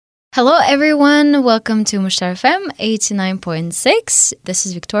Hello everyone, welcome to Mushtar FM 89.6. This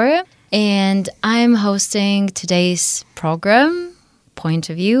is Victoria and I'm hosting today's program, Point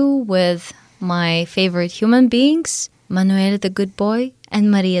of View, with my favorite human beings, Manuel the Good Boy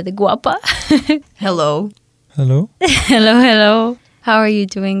and Maria the Guapa. Hello. Hello. Hello. How are you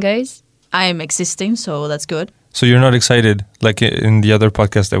doing, guys? I'm existing, so that's good. So you're not excited like in the other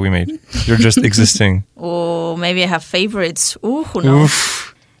podcast that we made? You're just existing. Oh, maybe I have favorites. Ooh, who knows? Oof.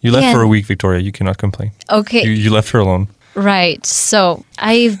 You left for a week, Victoria. You cannot complain. Okay. You left her alone. Right. So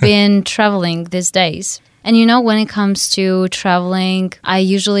I've been traveling these days. And you know, when it comes to traveling, I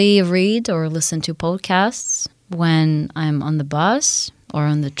usually read or listen to podcasts when I'm on the bus or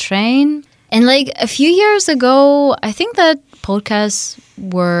on the train. And like a few years ago, I think that podcasts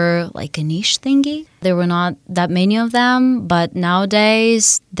were like a niche thingy. There were not that many of them, but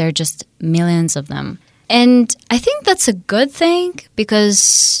nowadays there are just millions of them. And I think that's a good thing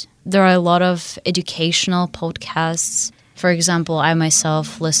because there are a lot of educational podcasts. For example, I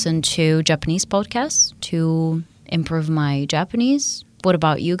myself listen to Japanese podcasts to improve my Japanese. What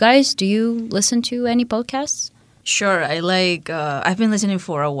about you guys? Do you listen to any podcasts? Sure, I've been listening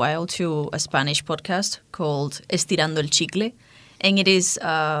for a while to a Spanish podcast called Estirando el Chicle. And it is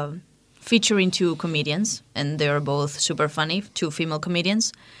featuring two comedians, and they're both super funny, two female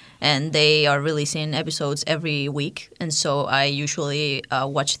comedians. And they are releasing episodes every week. And so I usually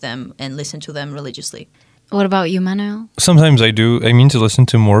watch them and listen to them religiously. What about you, Manuel? Sometimes I do. I mean to listen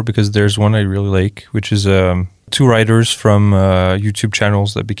to more because there's one I really like, which is two writers from YouTube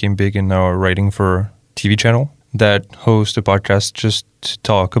channels that became big and now are writing for TV channel that host a podcast just to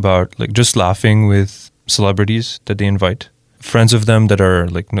talk about like just laughing with celebrities that they invite. Friends of them that are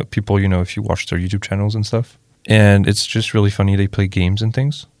like people, you know, if you watch their YouTube channels and stuff. And it's just really funny. They play games and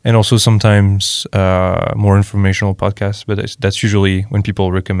things. And also sometimes more informational podcasts. But that's usually when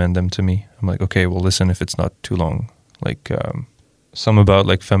people recommend them to me. I'm like, okay, well, listen if it's not too long. Like some about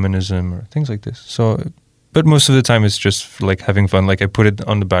like feminism or things like this. So, but most of the time it's just like having fun. Like I put it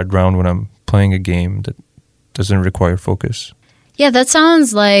on the background when I'm playing a game that doesn't require focus. Yeah, that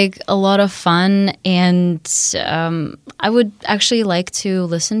sounds like a lot of fun, and I would actually like to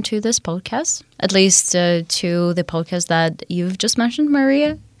listen to this podcast, at least to the podcast that you've just mentioned,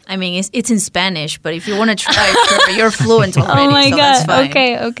 Maria. I mean, it's in Spanish, but if you want to try, sure, you're fluent already, oh my so God. that's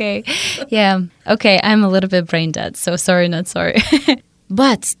fine. Okay. Yeah, okay, I'm a little bit brain dead, so sorry, not sorry.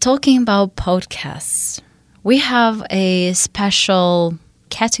 But talking about podcasts, we have a special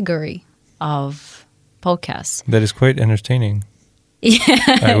category of podcasts. That is quite entertaining.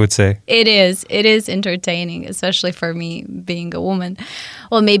 Yeah, I would say. It is entertaining, especially for me being a woman.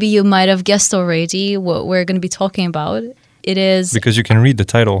 Well, maybe you might have guessed already what we're going to be talking about. It is... Because you can read the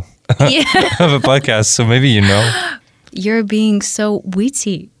title of a podcast, so maybe you know. You're being so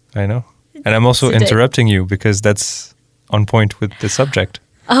witty. I know. And I'm also interrupting you because that's on point with the subject.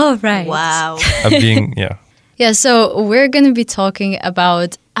 Oh, right. Wow. Of being, yeah. Yeah, so we're going to be talking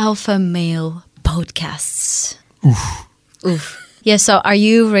about alpha male podcasts. Oof. Yeah, so are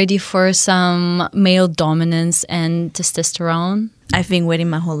you ready for some male dominance and testosterone? I've been waiting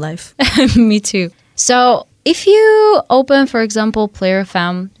my whole life. Me too. So if you open, for example, Player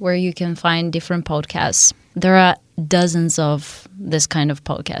FM, where you can find different podcasts, there are dozens of this kind of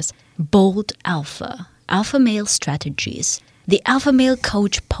podcasts. Bold Alpha, Alpha Male Strategies, the Alpha Male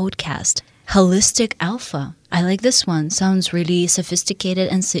Coach Podcast, Holistic Alpha. I like this one. Sounds really sophisticated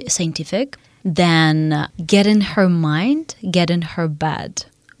and scientific. Then Get in Her Mind, Get in Her Bed.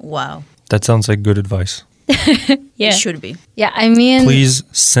 Wow. That sounds like good advice. Yeah. It should be. Yeah, I mean... Please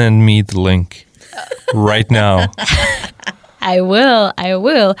send me the link right now. I will.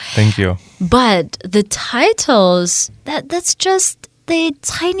 Thank you. But the titles, that's just the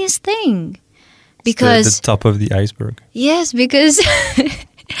tiniest thing. Because... the top of the iceberg. Yes, because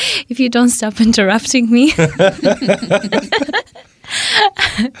if you don't stop interrupting me...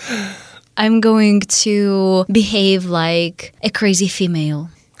 I'm going to behave like a crazy female.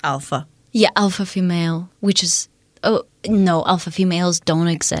 Alpha. Yeah, alpha female, which is... Oh, no, alpha females don't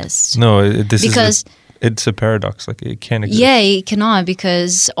exist. No, it's a paradox. Like, it can't exist. Yeah, it cannot,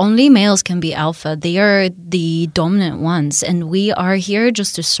 because only males can be alpha. They are the dominant ones, and we are here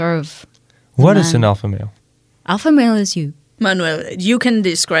just to serve. What is an alpha male? Alpha male is you. Manuel, you can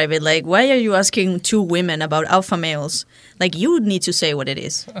describe it. Like, why are you asking two women about alpha males? Like, you need to say what it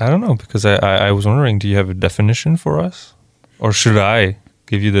is. I don't know, because I was wondering, do you have a definition for us? Or should I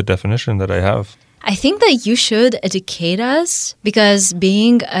give you the definition that I have? I think that you should educate us, because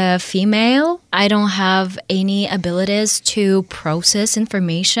being a female, I don't have any abilities to process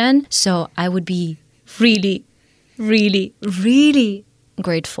information. So I would be really, really, really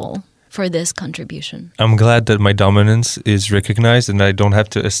grateful for this contribution. I'm glad that my dominance is recognized and I don't have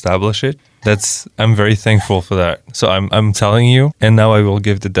to establish it. I'm very thankful for that. So I'm telling you, and now I will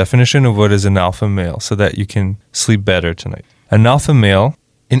give the definition of what is an alpha male so that you can sleep better tonight. An alpha male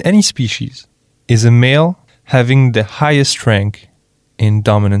in any species is a male having the highest rank in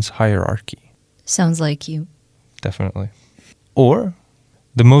dominance hierarchy. Sounds like you. Definitely. Or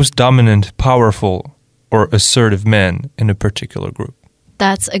the most dominant, powerful, or assertive man in a particular group.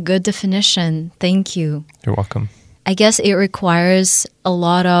 That's a good definition. Thank you. You're welcome. I guess it requires a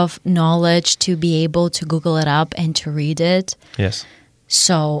lot of knowledge to be able to Google it up and to read it. Yes.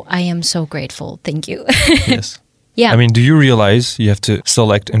 So I am so grateful. Thank you. Yes. Yeah. I mean, do you realize you have to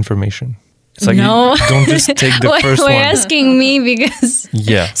select information? It's like no. you don't just take the first Why one. are asking me because...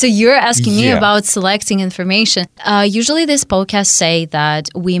 Yeah. So you're asking me Yeah. about selecting information. Usually these podcasts say that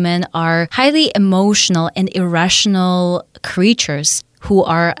women are highly emotional and irrational creatures who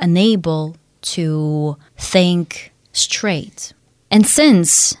are unable to think straight. And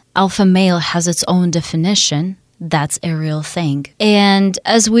since alpha male has its own definition, that's a real thing. And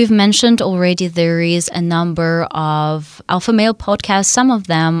as we've mentioned already, there is a number of alpha male podcasts. Some of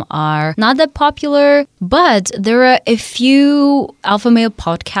them are not that popular, but there are a few alpha male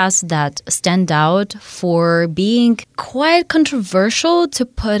podcasts that stand out for being quite controversial, to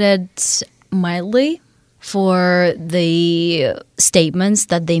put it mildly, for the statements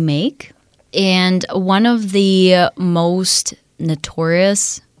that they make. And one of the most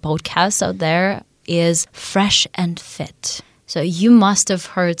notorious podcasts out there is Fresh and Fit. So you must have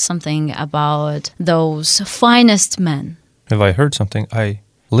heard something about those finest men. If I heard something, I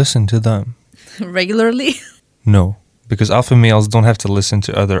listen to them. Regularly? No, because alpha males don't have to listen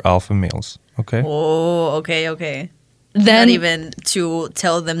to other alpha males. Okay? Oh, okay. Then, Not even to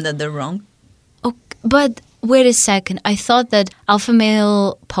tell them that they're wrong. oh, but wait a second. I thought that alpha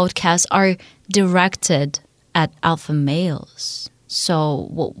male podcasts are directed at alpha males. So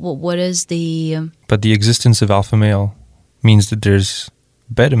what is the... But the existence of alpha male means that there's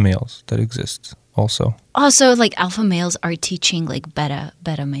beta males that exist also Also, like alpha males are teaching like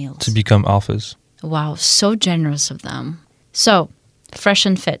beta males. to become alphas. Wow, so generous of them. So, Fresh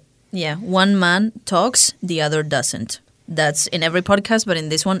and Fit. Yeah, one man talks, the other doesn't. That's in every podcast, but in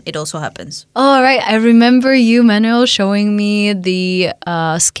this one, it also happens. All right, I remember you, Manuel, showing me the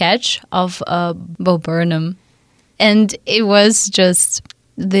sketch of Bo Burnham. And it was just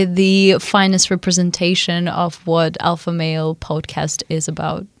the finest representation of what alpha male podcast is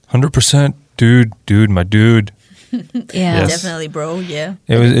about. 100%, dude, my dude. Yeah. Yes. Definitely, bro, yeah.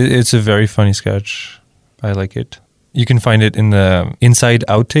 It's a very funny sketch. I like it. You can find it in the Inside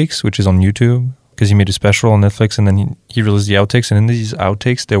Outtakes, which is on YouTube, because he made a special on Netflix, and then he released the outtakes. And in these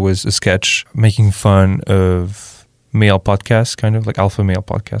outtakes, there was a sketch making fun of male podcasts, kind of like alpha male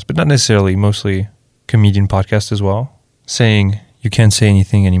podcasts, but not necessarily, mostly comedian podcast as well, saying you can't say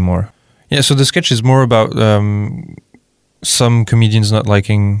anything anymore. Yeah, so the sketch is more about some comedians not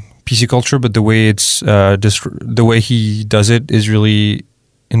liking PC culture, but the way the way he does it is really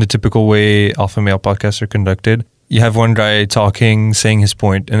in the typical way alpha male podcasts are conducted. You have one guy talking, saying his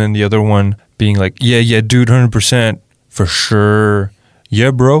point, and then the other one being like, yeah, dude, 100%, for sure.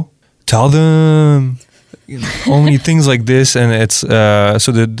 Yeah, bro, tell them. Only things like this, and it's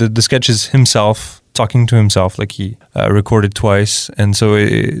so the sketch is himself talking to himself, like he recorded twice, and so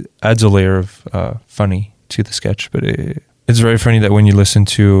it adds a layer of funny to the sketch. But it's very funny that when you listen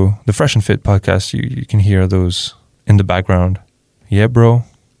to the Fresh and Fit podcast, you can hear those in the background. Yeah, bro.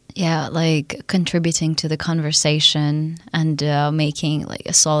 Yeah, like contributing to the conversation and making like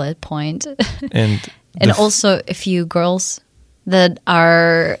a solid point. And Also a few girls that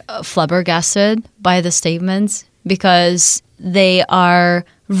are flabbergasted by the statements because they are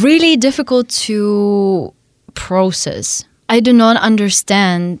really difficult to process. I do not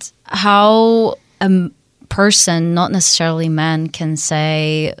understand how a person, not necessarily man, can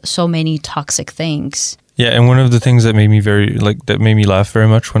say so many toxic things. Yeah, and one of the things that made me laugh very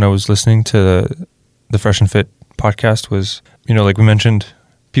much when I was listening to the Fresh and Fit podcast was, like we mentioned,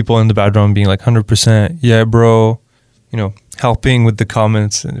 people in the background being like 100%, yeah, bro, helping with the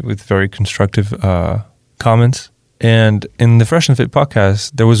comments, with very constructive comments. And in the Fresh and Fit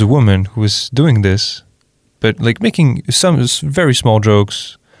podcast, there was a woman who was doing this, but like making some very small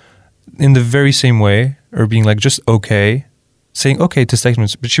jokes in the very same way, or being like just okay, saying okay to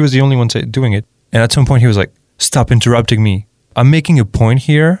statements, but she was the only one doing it. And at some point he was like, stop interrupting me. I'm making a point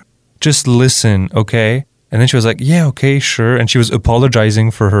here. Just listen, okay? And then she was like, yeah, okay, sure. And she was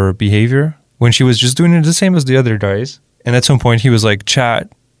apologizing for her behavior when she was just doing it the same as the other guys. And at some point he was like,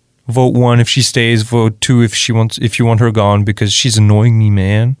 chat, vote 1 if she stays, vote 2 if you want her gone because she's annoying me,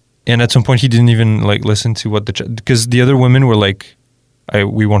 man. And at some point he didn't even like listen to what because the other women were like,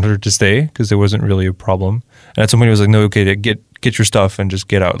 we wanted her to stay because there wasn't really a problem. And at some point he was like, no, okay, get your stuff and just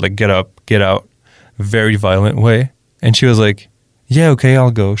get out. Like, get up, get out. Very violent way. And she was like, yeah, okay,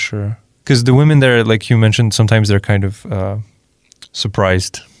 I'll go, sure. Because the women there, like you mentioned, sometimes they're kind of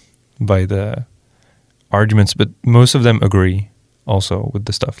surprised by the arguments, but most of them agree also with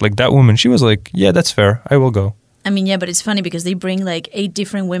the stuff. Like that woman, she was like, yeah, that's fair, I will go. I mean, yeah, but it's funny because they bring like 8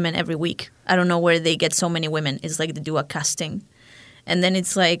 different women every week. I don't know where they get so many women. It's like they do a casting. And then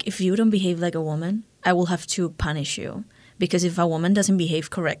it's like, if you don't behave like a woman, I will have to punish you. Because if a woman doesn't behave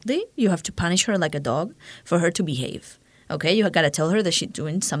correctly, you have to punish her like a dog for her to behave. Okay? You got to tell her that she's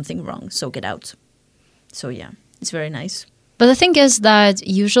doing something wrong. So get out. So yeah, it's very nice. But the thing is that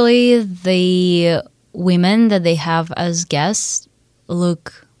usually the women that they have as guests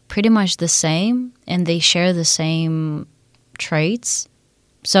look pretty much the same and they share the same traits.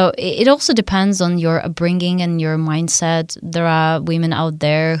 So it also depends on your upbringing and your mindset. There are women out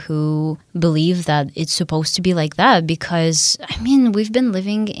there who believe that it's supposed to be like that because, I mean, we've been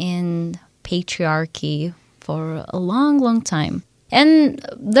living in patriarchy for a long, long time. And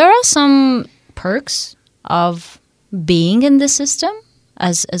there are some perks of being in the system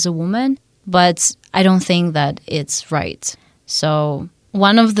as a woman, but I don't think that it's right. So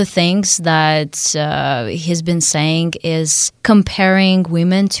one of the things that he's been saying is comparing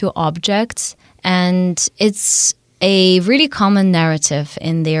women to objects, and it's a really common narrative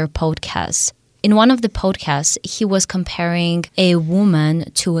in their podcasts. In one of the podcasts, he was comparing a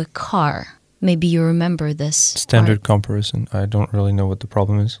woman to a car. Maybe you remember this. Standard comparison. I don't really know what the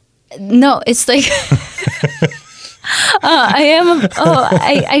problem is. No, it's like...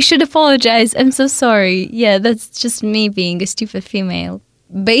 I should apologize. I'm so sorry. Yeah, that's just me being a stupid female.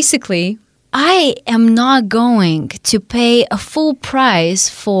 Basically, I am not going to pay a full price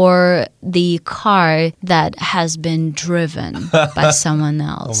for the car that has been driven by someone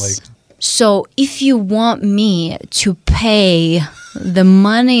else. Oh my God. So if you want me to pay the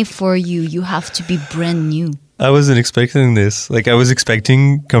money for you, you have to be brand new. I wasn't expecting this. Like, I was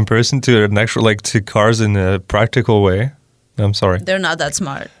expecting comparison to an actual, like, to cars in a practical way. I'm sorry. They're not that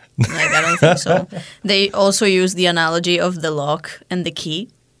smart. Like, I don't think so. They also use the analogy of the lock and the key.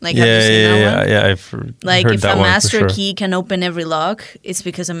 Like, have you seen that one? Yeah. I've like, heard if that a one for master sure. key can open every lock, it's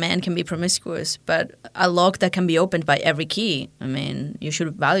because a man can be promiscuous. But a lock that can be opened by every key, I mean, you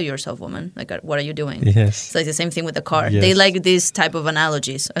should value yourself, woman. Like, what are you doing? Yes. It's like the same thing with the car. Yes. They like this type of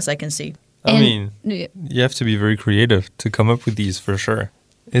analogies, as I can see. I mean, you have to be very creative to come up with these for sure.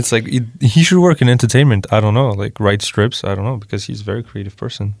 It's like, he should work in entertainment. I don't know, like write strips. I don't know, because he's a very creative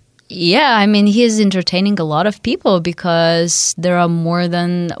person. Yeah, I mean, he is entertaining a lot of people because there are more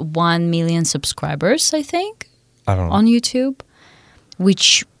than 1 million subscribers, I think, I don't know. on YouTube,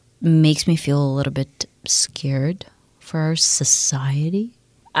 which makes me feel a little bit scared for our society.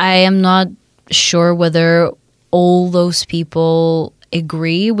 I am not sure whether all those people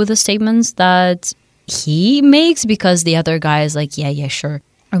agree with the statements that he makes because the other guy is like, yeah, sure.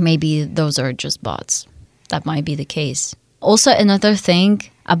 Or maybe those are just bots. That might be the case. Also, another thing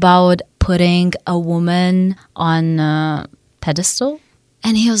about putting a woman on a pedestal.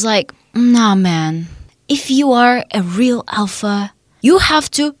 And he was like, nah, man, if you are a real alpha, you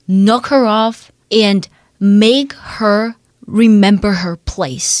have to knock her off and make her remember her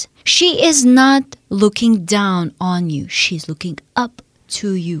place. She is not looking down on you. She's looking up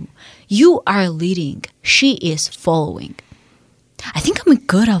to you. You are leading. She is following. I think I'm a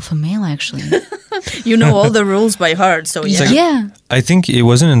good alpha male, actually. You know all the rules by heart, so yeah. like- Yeah. I think it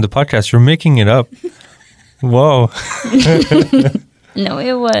wasn't in the podcast. You're making it up. Whoa. No,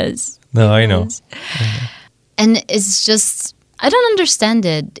 it was. No, I know. And it's just, I don't understand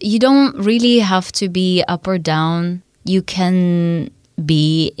it. You don't really have to be up or down. You can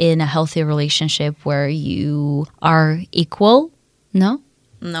be in a healthy relationship where you are equal. No?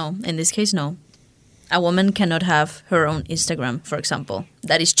 No, in this case, no. A woman cannot have her own Instagram, for example.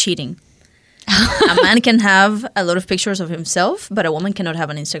 That is cheating. A man can have a lot of pictures of himself, but a woman cannot have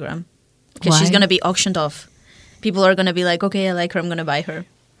an Instagram. Because she's Why? going to be auctioned off. People are going to be like, okay, I like her, I'm going to buy her.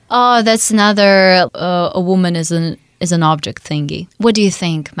 Oh, that's another, a woman is an object thingy. What do you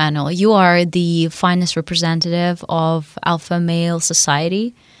think, Manuel? You are the finest representative of alpha male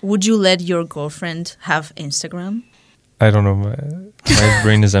society. Would you let your girlfriend have Instagram? I don't know. My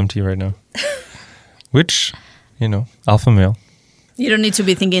brain is empty right now. Which, alpha male. You don't need to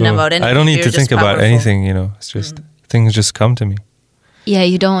be thinking So about anything. I don't need You're to just think about powerful. anything, It's just, things just come to me. Yeah,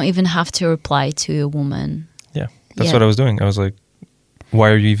 you don't even have to reply to a woman. Yeah, that's Yeah. what I was doing. I was like, why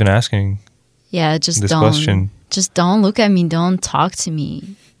are you even asking Yeah, just this don't. question? Just don't look at me. Don't talk to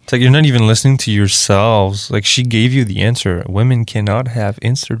me. It's like you're not even listening to yourselves. Like she gave you the answer. Women cannot have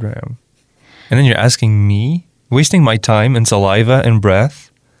Instagram. And then you're asking me, wasting my time and saliva and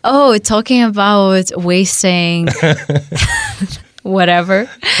breath. Oh, talking about wasting whatever.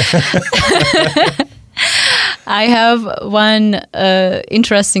 I have one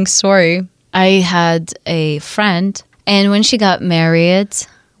interesting story. I had a friend, and when she got married,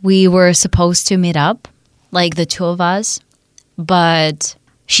 we were supposed to meet up, like the two of us, but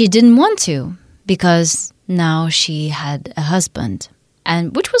she didn't want to because now she had a husband,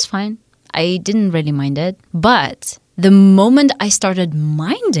 and which was fine. I didn't really mind it. But the moment I started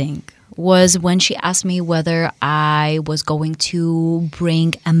minding was when she asked me whether I was going to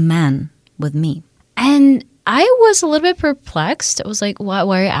bring a man with me. And I was a little bit perplexed. I was like, why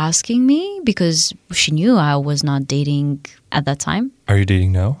are you asking me? Because she knew I was not dating at that time. Are you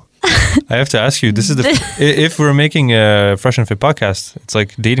dating now? I have to ask you, this is if we're making a Fresh and Fit podcast, it's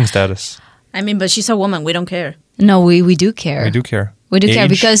like dating status. I mean, but she's a woman. We don't care. No, we do care. We do care. We do care Age,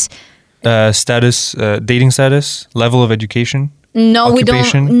 because... status, dating status, level of education. No,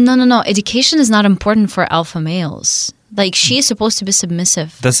 occupation? we don't. No. Education is not important for alpha males. Like, she is supposed to be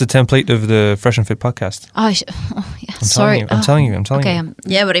submissive. That's the template of the Fresh and Fit podcast. Oh, yeah. Sorry. I'm telling you. Okay.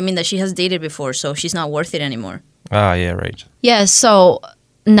 Yeah, but I mean that she has dated before, so she's not worth it anymore. Ah, yeah, right. Yeah, so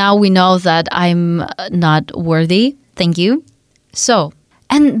now we know that I'm not worthy. Thank you. So,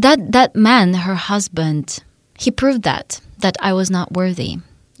 and that man, her husband, he proved that I was not worthy.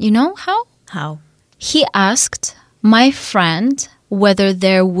 You know how? How? He asked my friend whether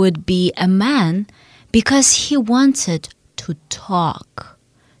there would be a man because he wanted to talk,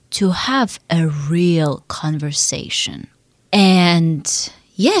 to have a real conversation. And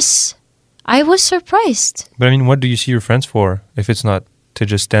yes, I was surprised. But I mean, what do you see your friends for if it's not to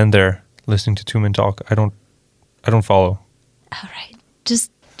just stand there listening to two men talk? I don't follow. All right,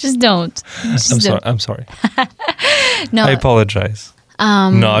 just don't. Just don't. I'm sorry. No, I apologize.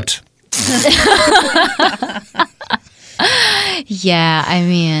 Not. Yeah, I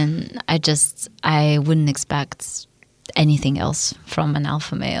mean, I wouldn't expect anything else from an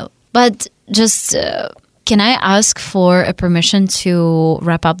alpha male. But just, can I ask for a permission to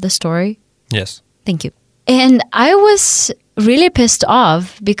wrap up the story? Yes. Thank you. And I was really pissed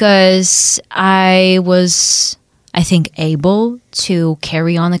off because I was, I think, able to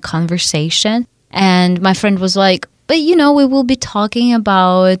carry on a conversation. And my friend was like, but we will be talking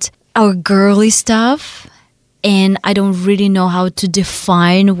about our girly stuff. And I don't really know how to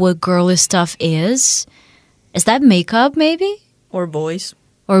define what girly stuff is. Is that makeup, maybe? Or boys.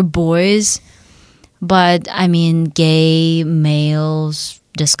 Or boys. But, I mean, gay males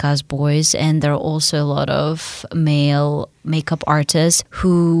discuss boys. And there are also a lot of male makeup artists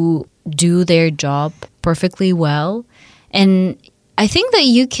who do their job perfectly well. And I think that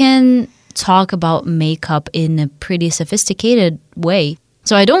you can talk about makeup in a pretty sophisticated way.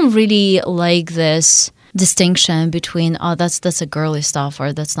 So I don't really like this distinction between, that's a girly stuff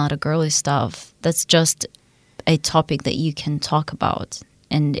or that's not a girly stuff. That's just a topic that you can talk about,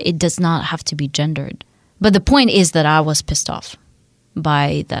 and it does not have to be gendered. But the point is that I was pissed off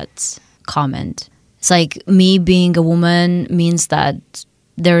by that comment. It's like me being a woman means that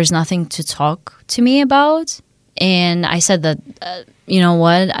there is nothing to talk to me about. And I said that, you know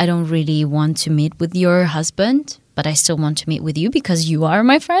what, I don't really want to meet with your husband, but I still want to meet with you because you are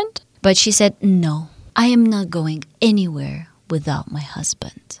my friend. But she said, no, I am not going anywhere without my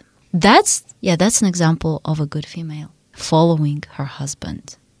husband. That's an example of a good female. Following her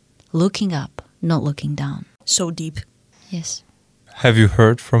husband. Looking up, not looking down. So deep. Yes. Have you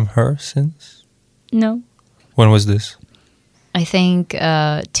heard from her since? No. When was this? I think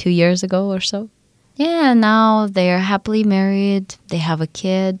 2 years ago or so. Yeah, now they're happily married. They have a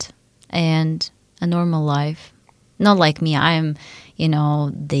kid and a normal life. Not like me. I am,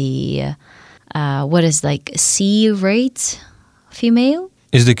 the... what is like C-rate female?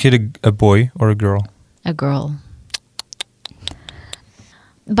 Is the kid a boy or a girl? A girl.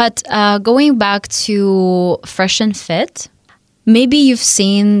 But going back to Fresh and Fit, maybe you've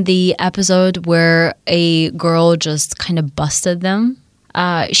seen the episode where a girl just kind of busted them.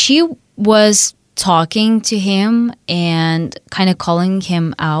 She was talking to him and kind of calling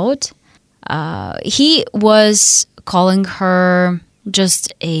him out. He was calling her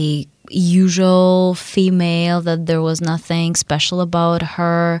just a usual female, that there was nothing special about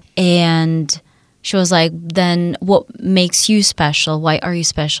her. And she was like, then what makes you special? Why are you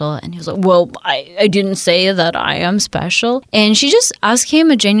special? And he was like, well, I didn't say that I am special. And she just asked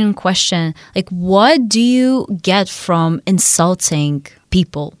him a genuine question. Like, what do you get from insulting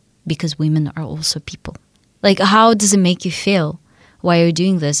people, because women are also people. Like, how does it make you feel? Why are you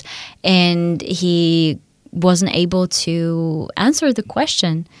doing this? And he wasn't able to answer the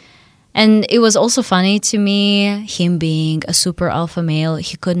question. And it was also funny to me, him being a super alpha male,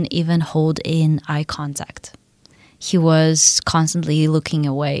 he couldn't even hold in eye contact. He was constantly looking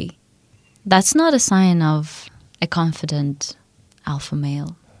away. That's not a sign of a confident alpha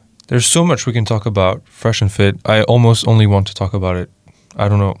male. There's so much we can talk about Fresh and Fit. I almost only want to talk about it. I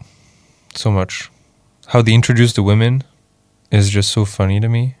don't know. So much. How they introduce the women is just so funny to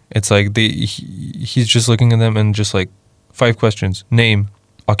me. It's like he's just looking at them and just like 5 questions. Name,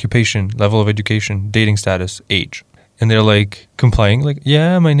 occupation, level of education, dating status, age. And they're like complying, like,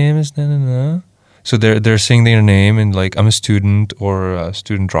 yeah, my name is na-na-na. So they're saying their name and like, I'm a student or a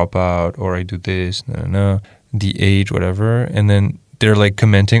student dropout or I do this, na-na-na, the age, whatever. And then they're like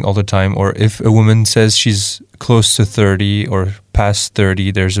commenting all the time. Or if a woman says she's close to 30 or past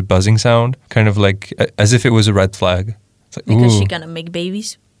 30, there's a buzzing sound, kind of like as if it was a red flag. It's like, Because ooh. she gonna make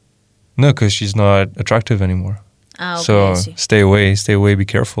babies? No, because she's not attractive anymore. Ah, okay, So I see. stay away, be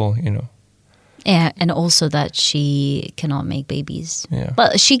careful, you know. Yeah, and also that she cannot make babies. Yeah.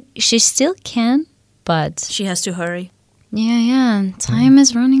 Well, she still can, but She has to hurry. yeah, time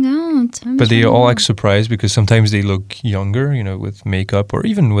is running out. But they all act surprised because sometimes they look younger, you know, with makeup or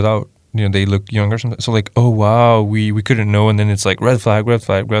even without, you know, they look younger sometimes. So like, oh wow, we couldn't know, and then it's like red flag, red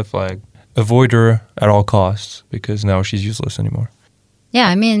flag, red flag. Avoid her at all costs because now she's useless anymore. Yeah,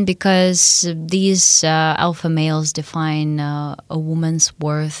 I mean, because these alpha males define a woman's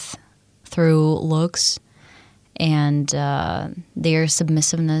worth through looks and their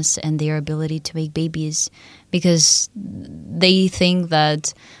submissiveness and their ability to make babies, because they think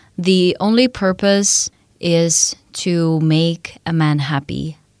that the only purpose is to make a man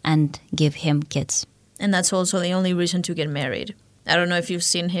happy and give him kids. And that's also the only reason to get married. I don't know if you've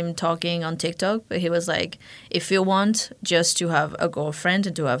seen him talking on TikTok, but he was like, if you want just to have a girlfriend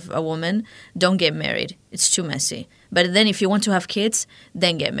and to have a woman, don't get married. It's too messy. But then if you want to have kids,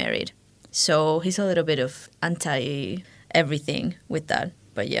 then get married. So he's a little bit of anti-everything with that.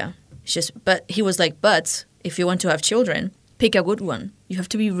 But yeah, it's just, but he was like, but if you want to have children, pick a good one. You have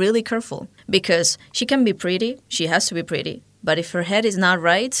to be really careful because she can be pretty. She has to be pretty. But if her head is not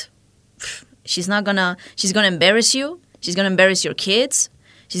right, she's gonna embarrass you. She's going to embarrass your kids.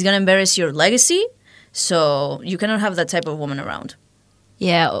 She's going to embarrass your legacy. So you cannot have that type of woman around.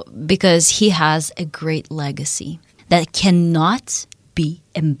 Yeah, because he has a great legacy that cannot be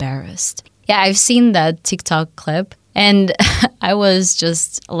embarrassed. Yeah, I've seen that TikTok clip and I was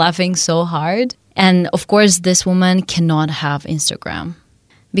just laughing so hard. And of course, this woman cannot have Instagram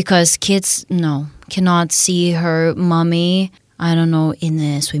because kids, cannot see her mommy, I don't know, in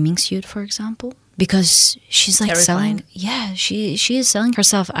a swimming suit, for example. Because she's like Terrifying. she is selling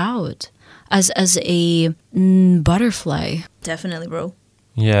herself out as a butterfly. Definitely, bro.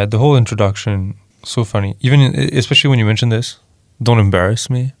 Yeah, the whole introduction, so funny. Especially when you mention this, don't embarrass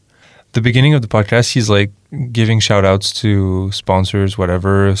me. The beginning of the podcast, he's like giving shout outs to sponsors,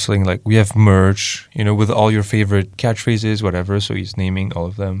 whatever, saying like, we have merch, you know, with all your favorite catchphrases, whatever. So he's naming all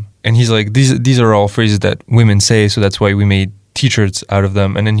of them. And he's like, these are all phrases that women say. So that's why we made t-shirts out of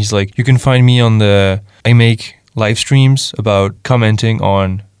them. And then he's like, you can find me on I make live streams about commenting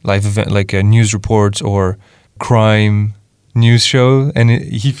on live event, like news reports or crime news show. And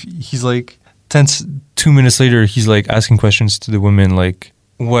he's like, 2 minutes later, he's like asking questions to the women, like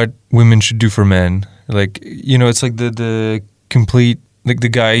what women should do for men. Like, you know, it's like the complete, like the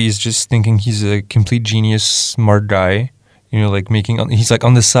guy is just thinking he's a complete genius, smart guy. You know, like he's like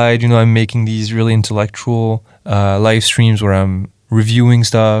on the side, you know, I'm making these really intellectual live streams where I'm reviewing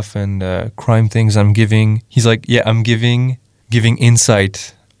stuff and crime things he's like, yeah, I'm giving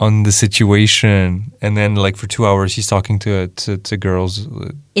insight on the situation. And then like for 2 hours, he's talking to girls.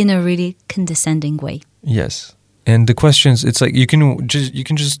 In a really condescending way. Yes. And the questions, it's like, you can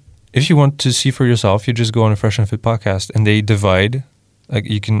just, if you want to see for yourself, you just go on a Fresh and Fit podcast and they divide. Like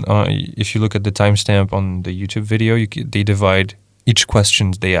you can, if you look at the timestamp on the YouTube video, they divide each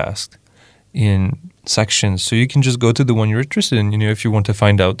question they asked in sections. So you can just go to the one you're interested in, you know, if you want to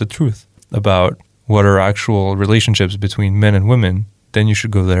find out the truth about what are actual relationships between men and women, then you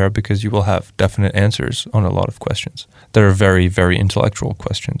should go there because you will have definite answers on a lot of questions that are very, very intellectual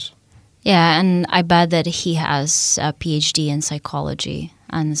questions. Yeah, and I bet that he has a PhD in psychology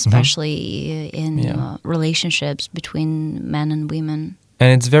and especially in relationships between men and women.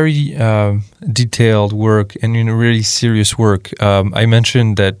 And it's very detailed work and, you know, really serious work. I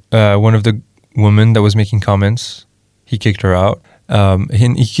mentioned that one of the women that was making comments, he kicked her out.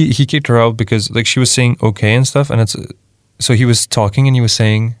 He kicked her out because like she was saying okay and stuff, and So he was talking and he was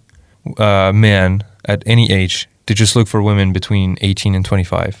saying, men at any age, they just look for women between 18 and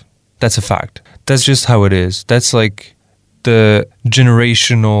 25. That's a fact. That's just how it is. That's like the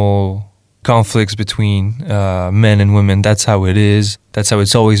generational conflicts between men and women. That's how it is. That's how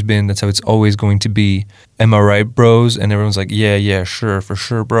it's always been. That's how it's always going to be. Am I right, bros? And everyone's like, yeah, sure, for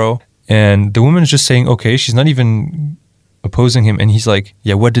sure, bro. And the woman is just saying, okay, she's not even opposing him. And he's like,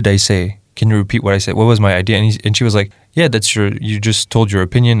 yeah, what did I say? Can you repeat what I said? What was my idea? And she was like, yeah, you just told your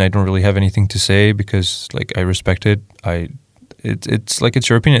opinion. I don't really have anything to say because like I respect it. It's like it's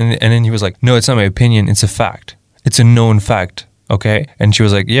your opinion. And then he was like, no, it's not my opinion. It's a fact. It's a known fact. Okay. And she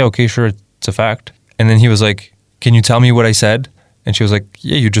was like, yeah, okay, sure. It's a fact. And then he was like, can you tell me what I said? And she was like,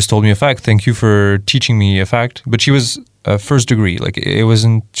 yeah, you just told me a fact. Thank you for teaching me a fact. But she was first degree. Like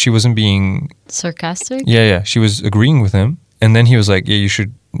she wasn't being sarcastic. Yeah. She was agreeing with him. And then he was like, yeah, you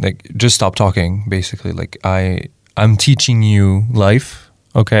should like just stop talking. Basically, like I'm teaching you life.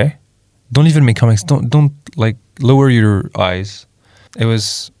 Okay. Don't even make comments. Don't like lower your eyes. It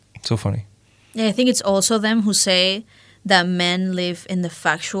was so funny. Yeah, I think it's also them who say that men live in the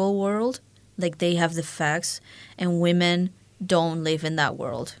factual world, like they have the facts, and women don't live in that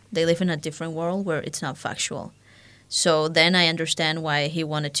world. They live in a different world where it's not factual. So then I understand why he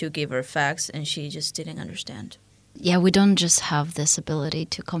wanted to give her facts and she just didn't understand. Yeah, we don't just have this ability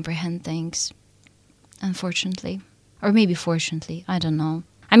to comprehend things, unfortunately. Or maybe fortunately, I don't know.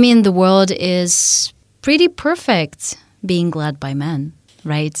 I mean, the world is pretty perfect being led by men,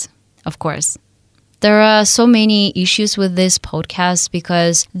 right? Of course. There are so many issues with this podcast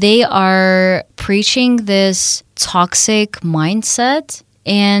because they are preaching this toxic mindset.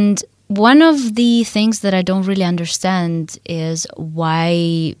 And one of the things that I don't really understand is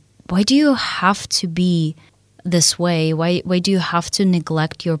why do you have to be this way? Why do you have to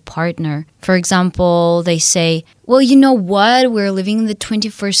neglect your partner? For example, they say, well, you know what? We're living in the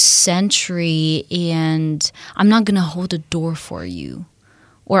 21st century and I'm not going to hold a door for you.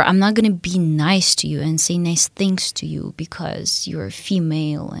 Or I'm not going to be nice to you and say nice things to you because you're a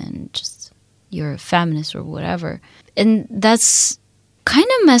female and just you're a feminist or whatever. And that's kind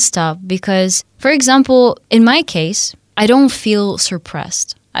of messed up because, for example, in my case, I don't feel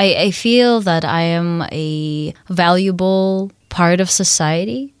suppressed. I feel that I am a valuable part of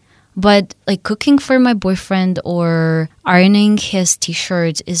society. But like cooking for my boyfriend or ironing his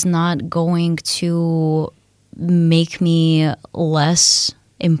t-shirts is not going to make me less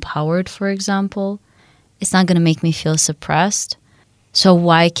empowered, for example. It's not going to make me feel suppressed. So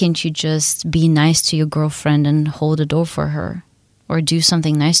why can't you just be nice to your girlfriend and hold a door for her or do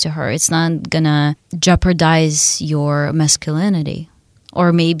something nice to her? It's not going to jeopardize your masculinity.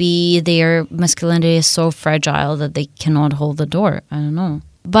 Or maybe their masculinity is so fragile that they cannot hold the door. I don't know.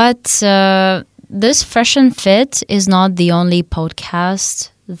 But this Fresh and Fit is not the only podcast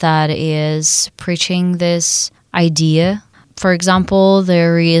that is preaching this idea. For example,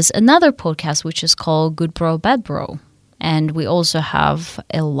 there is another podcast which is called Good Bro, Bad Bro. And we also have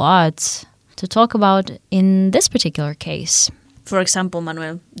a lot to talk about in this particular case. For example,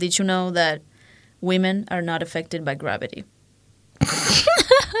 Manuel, did you know that women are not affected by gravity?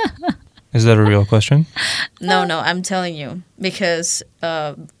 Is that a real question? No, I'm telling you. Because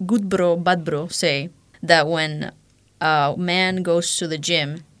Good Bro, Bad Bro say that when a man goes to the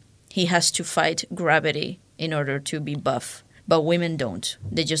gym, he has to fight gravity in order to be buff. But women don't.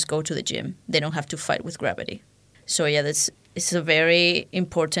 They just go to the gym. They don't have to fight with gravity. So yeah, it's a very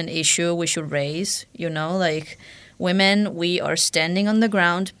important issue we should raise. You know, like women, we are standing on the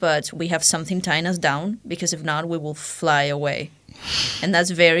ground, but we have something tying us down because if not, we will fly away. And that's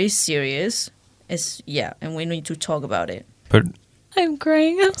very serious. And we need to talk about it. But I'm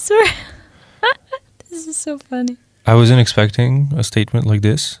crying. I'm sorry. This is so funny. I wasn't expecting a statement like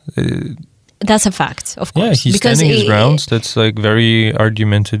this. That's a fact, of course. Yeah, he's standing his grounds. That's like very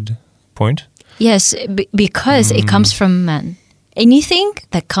argumented point. Yes, because it comes from men. Anything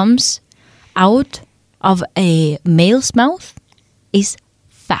that comes out of a male's mouth is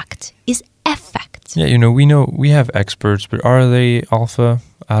fact, is a fact. Yeah, we have experts, but are they alpha?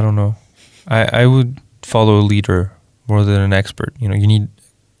 I don't know. I would follow a leader more than an expert. You need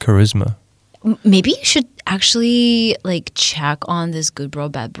charisma. Maybe you should actually check on this Good Bro,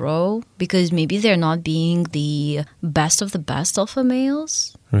 Bad Bro, because maybe they're not being the best of the best alpha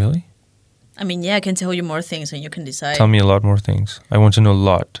males. Really? I mean, yeah, I can tell you more things and you can decide. Tell me a lot more things. I want to know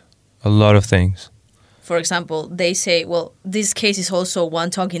a lot of things. For example, they say, well, this case is also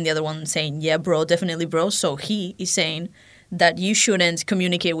one talking, the other one saying, yeah, bro, definitely bro. So he is saying that you shouldn't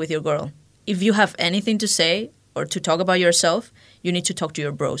communicate with your girl. If you have anything to say or to talk about yourself, you need to talk to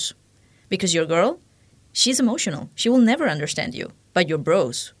your bros. Because your girl She's emotional. She will never understand you. But your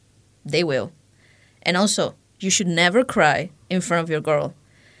bros, they will. And also, you should never cry in front of your girl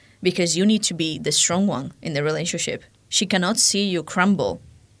because you need to be the strong one in the relationship. She cannot see you crumble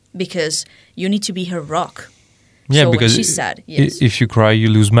because you need to be her rock. Yeah, so because when she's sad, yes. if you cry, you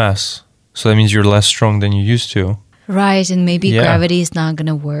lose mass. So that means you're less strong than you used to. Right, and maybe Yeah. gravity is not going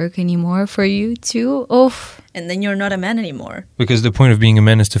to work anymore for you too. Oh, And then you're not a man anymore. Because the point of being a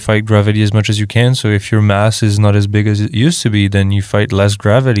man is to fight gravity as much as you can. So if your mass is not as big as it used to be, then you fight less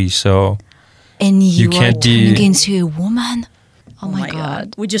gravity. So and you are can't be- turning into a woman. Oh, my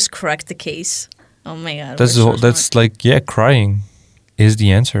God. We just cracked the case. Oh my God. that's we're so that's smart. like, yeah, crying is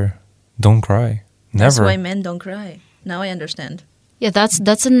the answer. Don't cry. That's Never. why men don't cry. Now I understand. Yeah,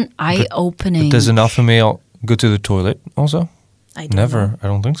 that's an eye-opening. But does an alpha male go to the toilet also? I don't Never. know. I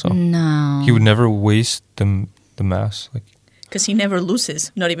don't think so. No. He would never waste the mass. Like, Because he never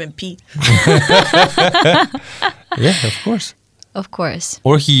loses, not even pee. yeah, of course. Of course.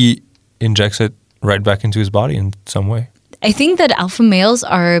 Or he injects it right back into his body in some way. I think that alpha males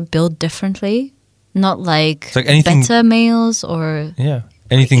are built differently. Not like, It's like anything- beta males or... Yeah.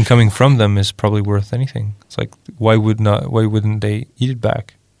 Anything coming from them is probably worth anything. It's like, why wouldn't they eat it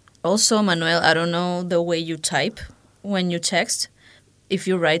back? Also, Manuel, I don't know the way you type when you text. If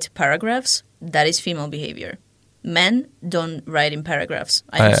you write paragraphs, that is female behavior. Men don't write in paragraphs.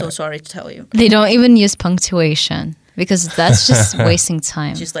 I'm so sorry to tell you. They don't even use punctuation because that's just wasting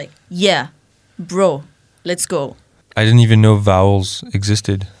time. Just like, yeah, bro, let's go. I didn't even know vowels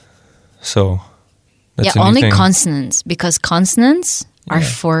existed. So that's a new only thing. consonants because consonants are Yeah.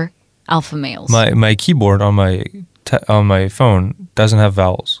 for alpha males. My keyboard on my phone doesn't have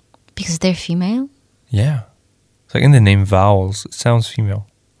vowels. Because they're female? Yeah. It's like in the name vowels, it sounds female.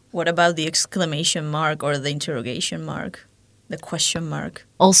 What about the exclamation mark or the interrogation mark? The question mark?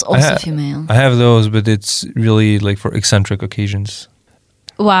 Also ha- female. I have those, but it's really like for eccentric occasions.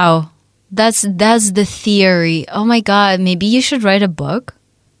 Wow. That's the theory. Oh my God. Maybe you should write a book.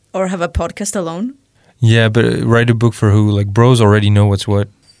 Or have a podcast alone? Yeah, but write a book for who? Like, bros already know what's what.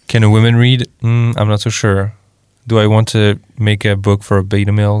 Can a woman read? I'm not so sure. Do I want to make a book for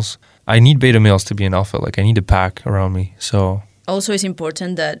beta males? I need beta males to be an alpha. Like, I need a pack around me. So, Also, it's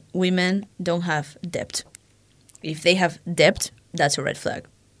important that women don't have debt. If they have debt, that's a red flag.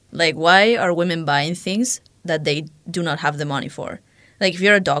 Like, why are women buying things that they do not have the money for? Like, if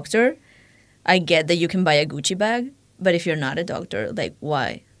you're a doctor, I get that you can buy a Gucci bag, but if you're not a doctor, like,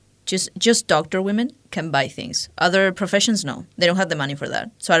 why? Just doctor women can buy things. Other professions, no. They don't have the money for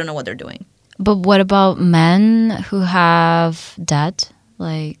that. So I don't know what they're doing. But what about men who have debt?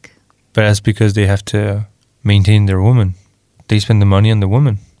 Like, but that's because they have to maintain their woman. They spend the money on the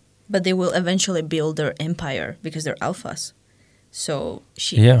woman. But they will eventually build their empire because they're alphas. So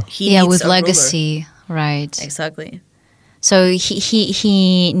he yeah, needs with a ruler. legacy, right? Exactly. So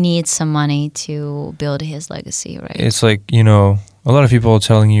he needs some money to build his legacy, right? It's like, a lot of people are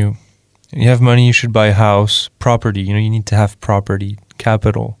telling you, you have money, you should buy a house, property. You need to have property,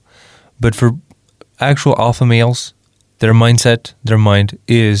 capital. But for actual alpha males, their mindset, their mind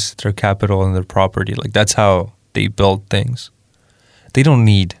is their capital and their property. Like, that's how they build things. They don't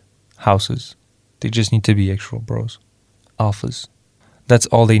need houses. They just need to be actual bros. Alphas. That's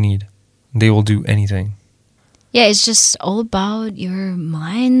all they need. They will do anything. Yeah, it's just all about your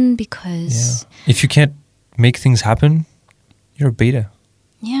mind because... If you can't make things happen, you're a beta.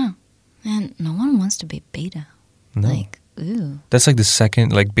 Yeah. And no one wants to be beta. No. Like, ooh. That's like the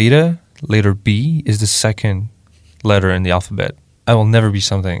second, like beta, letter B is the second letter in the alphabet. I will never be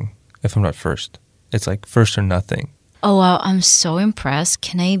something if I'm not first. It's like first or nothing. Oh, wow. I'm so impressed.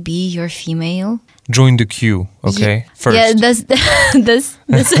 Can I be your female? Join the queue, okay? First. Yeah, that's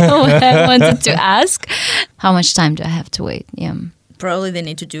what I wanted to ask. How much time do I have to wait? Yeah. Probably they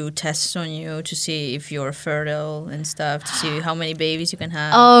need to do tests on you to see if you're fertile and stuff, to see how many babies you can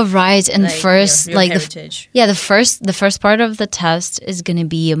have. Oh, right. And like first, your like heritage. the first part of the test is gonna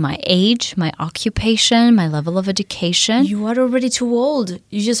be my age, my occupation, my level of education. You are already too old.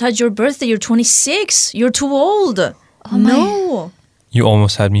 You just had your birthday. You're 26. You're too old. Oh, no. You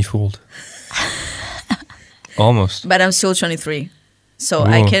almost had me fooled. Almost. But I'm still 23. So Ooh.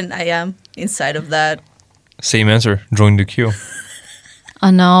 I am inside of that. Same answer. Join the queue. Oh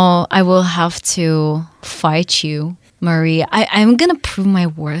no, I will have to fight you, Marie. I'm gonna prove my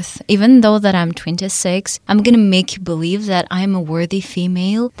worth. Even though that I'm 26, I'm gonna make you believe that I'm a worthy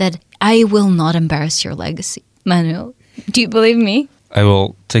female, that I will not embarrass your legacy. Manuel, do you believe me? I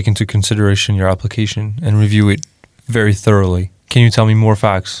will take into consideration your application and review it very thoroughly. Can you tell me more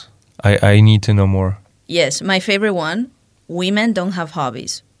facts? I need to know more. Yes, my favorite one. Women don't have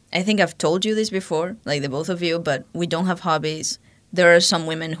hobbies. I think I've told you this before, like the both of you, but we don't have hobbies. There are some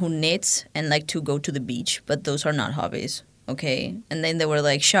women who knit and like to go to the beach, but those are not hobbies, okay? And then they were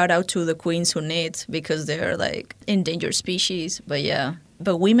like, shout out to the queens who knit because they're like endangered species. But yeah,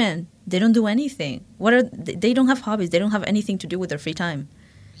 but women, they don't do anything. They don't have hobbies. They don't have anything to do with their free time.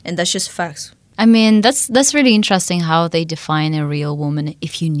 And that's just facts. I mean, that's really interesting how they define a real woman.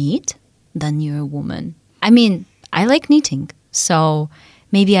 If you knit, then you're a woman. I mean, I like knitting, so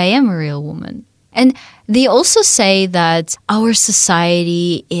maybe I am a real woman. And they also say that our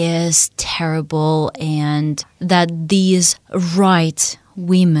society is terrible and that these right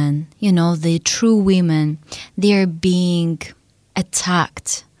women, the true women, they're being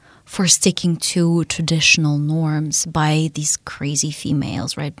attacked for sticking to traditional norms by these crazy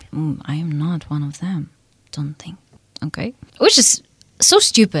females, right? I am not one of them, don't think, okay? Which is so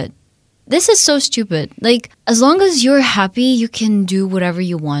stupid. This is so stupid. Like, as long as you're happy, you can do whatever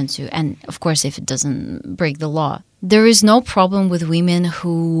you want to. And, of course, if it doesn't break the law. There is no problem with women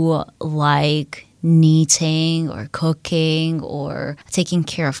who like knitting or cooking or taking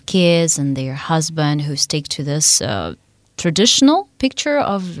care of kids and their husband who stick to this traditional picture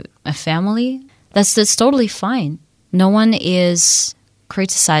of a family. That's totally fine. No one is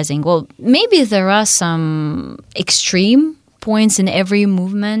criticizing. Well, maybe there are some extreme points in every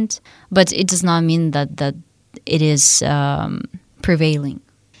movement, but it does not mean that it is prevailing.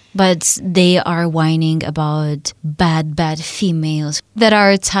 But they are whining about bad females that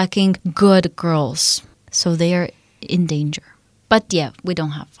are attacking good girls. So they are in danger. But yeah, we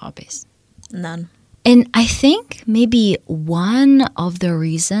don't have hobbies. None. And I think maybe one of the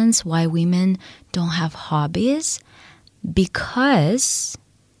reasons why women don't have hobbies, because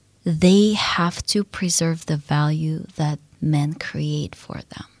they have to preserve the value that men create for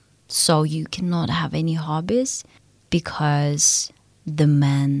them. So you cannot have any hobbies because the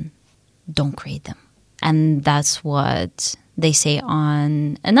men don't create them. And that's what they say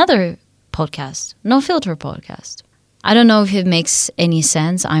on another podcast, No Filter podcast. I don't know if it makes any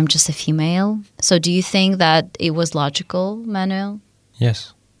sense. I'm just a female. So do you think that it was logical, Manuel?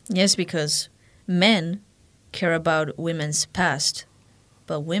 Yes. Yes, because men care about women's past,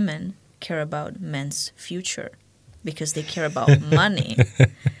 but women care about men's future because they care about money.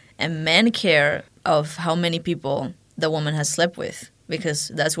 And men care of how many people the woman has slept with because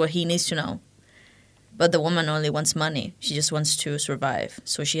that's what he needs to know. But the woman only wants money. She just wants to survive.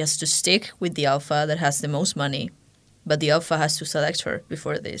 So she has to stick with the alpha that has the most money. But the alpha has to select her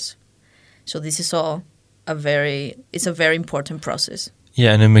before this. So this is all it's a very important process.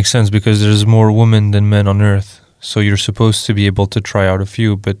 Yeah, and it makes sense because there's more women than men on Earth. So you're supposed to be able to try out a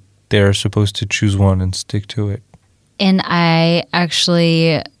few, but they're supposed to choose one and stick to it. And I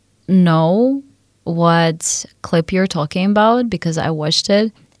actually know what clip you're talking about because I watched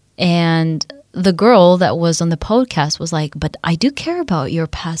it. And the girl that was on the podcast was like, but I do care about your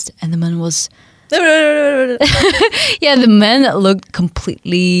past. And the man was... yeah, the man looked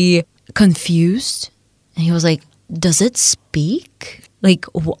completely confused. And he was like, does it speak? Like,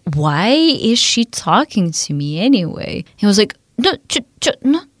 why is she talking to me anyway? He was like, no,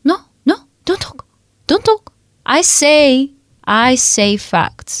 don't talk. I say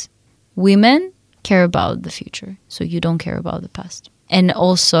facts. Women care about the future, so you don't care about the past. And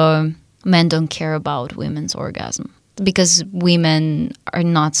also, men don't care about women's orgasm because women are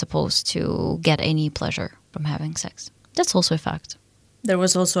not supposed to get any pleasure from having sex. That's also a fact. There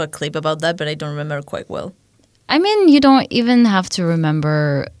was also a clip about that, but I don't remember quite well. I mean, you don't even have to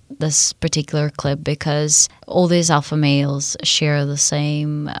remember this particular clip because all these alpha males share the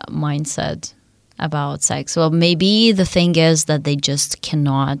same mindset about sex. Well, maybe the thing is that they just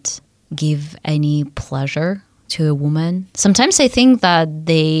cannot give any pleasure to a woman. Sometimes I think that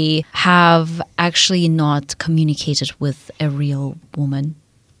they have actually not communicated with a real woman.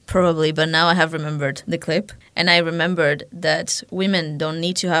 Probably, but now I have remembered the clip. And I remembered that women don't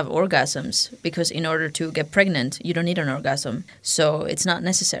need to have orgasms because in order to get pregnant, you don't need an orgasm. So it's not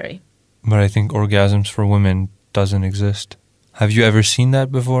necessary. But I think orgasms for women doesn't exist. Have you ever seen that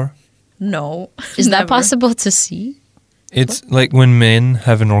before? No. Is that never. possible to see? It's like when men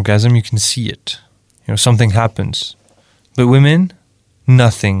have an orgasm, you can see it. Something happens. But women,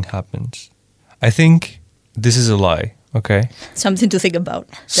 nothing happens. I think this is a lie, okay? Something to think about,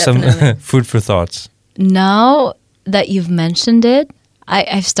 definitely. Some food for thoughts. Now that you've mentioned it,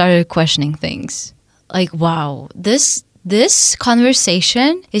 I've started questioning things. Like, wow, this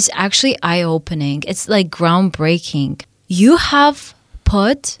conversation is actually eye-opening. It's like groundbreaking. You have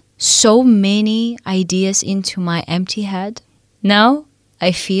put so many ideas into my empty head. Now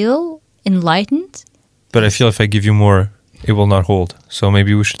I feel enlightened. But I feel if I give you more, it will not hold. So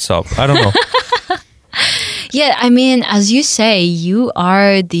maybe we should stop. I don't know. Yeah, I mean, as you say, you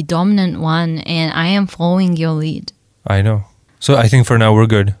are the dominant one, and I am following your lead. I know. So I think for now we're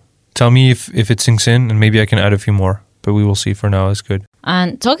good. Tell me if it sinks in, and maybe I can add a few more. But we will see. For now, it's good.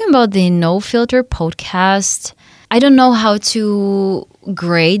 And talking about the No Filter podcast, I don't know how to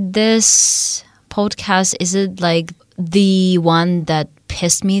grade this podcast. Is it like the one that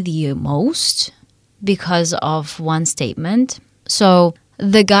pissed me the most because of one statement? So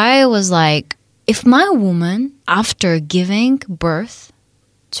the guy was like, if my woman, after giving birth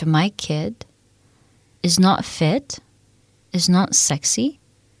to my kid, is not fit, is not sexy,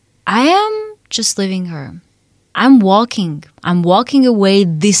 I am just leaving her. I'm walking away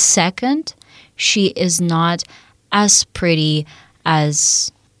this second. She is not as pretty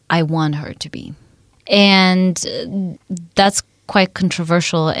as I want her to be. And that's quite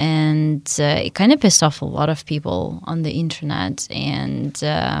controversial, and it kind of pissed off a lot of people on the internet. And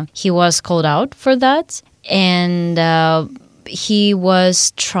he was called out for that. And he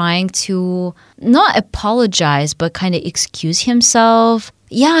was trying to not apologize, but kind of excuse himself.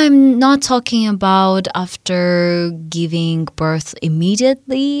 Yeah, I'm not talking about after giving birth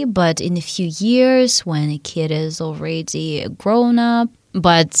immediately, but in a few years when a kid is already grown up.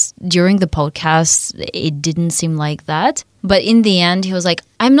 But during the podcast, it didn't seem like that. But in the end, he was like,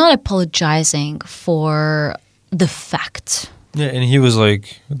 I'm not apologizing for the fact. Yeah, and he was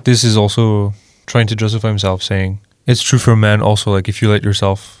like, this is also trying to justify himself, saying, it's true for men also, like if you let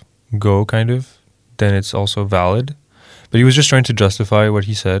yourself go, kind of, then it's also valid. But he was just trying to justify what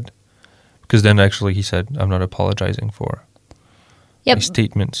he said, because then actually he said, I'm not apologizing for my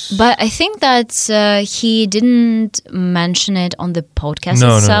statements. But I think that he didn't mention it on the podcast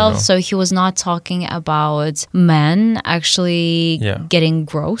itself. No. So he was not talking about men actually getting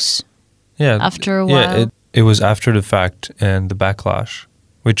gross after a while. Yeah, it was after the fact and the backlash,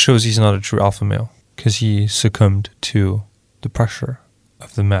 which shows he's not a true alpha male, because he succumbed to the pressure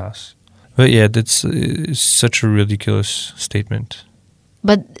of the mass. But yeah, that's such a ridiculous statement.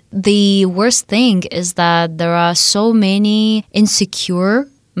 But the worst thing is that there are so many insecure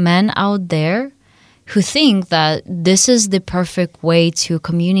men out there who think that this is the perfect way to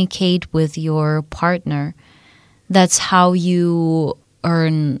communicate with your partner. That's how you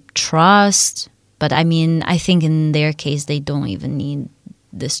earn trust. But I mean, I think in their case, they don't even need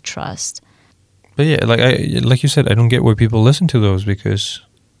this trust. But yeah, like you said, I don't get why people listen to those, because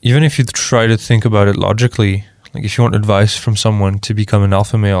even if you try to think about it logically, like if you want advice from someone to become an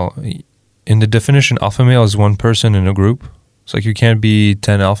alpha male, in the definition, alpha male is one person in a group. It's like you can't be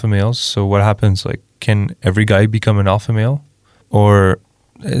 10 alpha males. So what happens? Like, can every guy become an alpha male? Or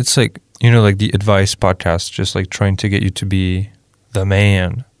it's like, like the advice podcast, just like trying to get you to be the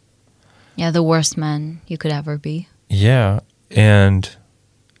man. Yeah, the worst man you could ever be. Yeah, and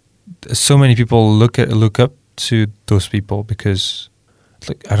so many people look up to those people because,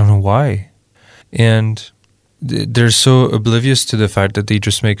 like, I don't know why. And they're so oblivious to the fact that they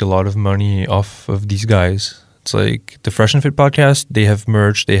just make a lot of money off of these guys. It's like the Fresh and Fit podcast, they have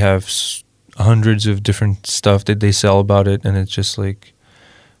merch, they have hundreds of different stuff that they sell about it, and it's just like,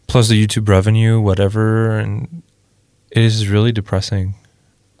 plus the YouTube revenue, whatever, and it is really depressing.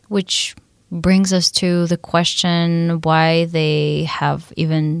 Which brings us to the question why they have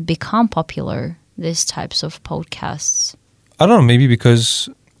even become popular, these types of podcasts. I don't know, maybe because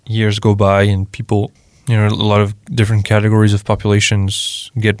years go by and people, a lot of different categories of populations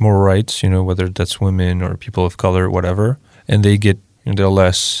get more rights, whether that's women or people of color, whatever, and they get, they're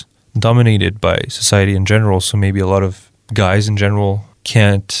less dominated by society in general. So maybe a lot of guys in general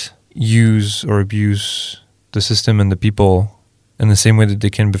can't use or abuse the system and the people in the same way that they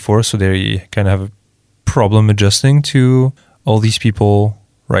can before. So they kind of have a problem adjusting to all these people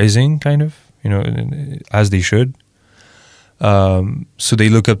rising, kind of, as they should. So they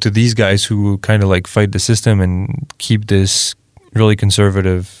look up to these guys who kind of like fight the system and keep this really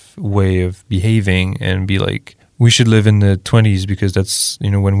conservative way of behaving and be like, we should live in the 20s because that's,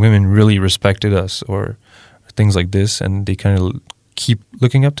 when women really respected us or things like this. And they kind of keep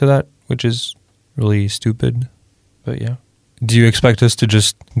looking up to that, which is really stupid. But yeah. Do you expect us to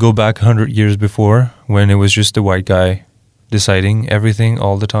just go back 100 years before when it was just a white guy deciding everything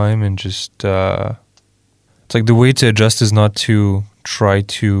all the time and just... It's like the way to adjust is not to try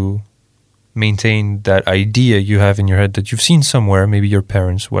to maintain that idea you have in your head that you've seen somewhere, maybe your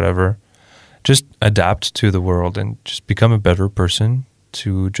parents, whatever. Just adapt to the world and just become a better person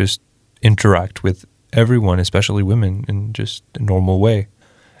to just interact with everyone, especially women, in just a normal way.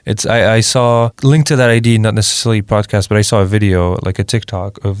 I saw linked to that idea, not necessarily podcast, but I saw a video, like a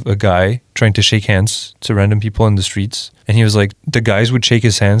TikTok of a guy trying to shake hands to random people in the streets. And he was like, the guys would shake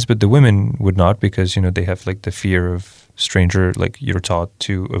his hands, but the women would not because, you know, they have like the fear of stranger, like you're taught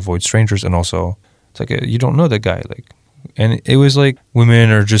to avoid strangers. And also it's like, you don't know that guy. Like, and it was like women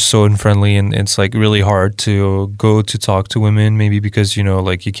are just so unfriendly and it's like really hard to go to talk to women, maybe because, you know,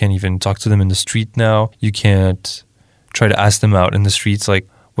 like you can't even talk to them in the street now. You can't try to ask them out in the streets, like,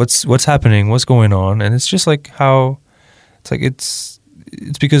 what's happening, what's going on. And it's just like how it's like it's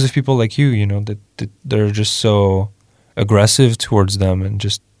because of people like you, you know, that they're just so aggressive towards them and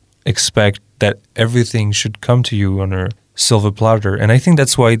just expect that everything should come to you on a silver platter. And I think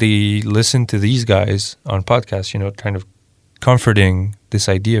that's why they listen to these guys on podcasts, you know, kind of comforting this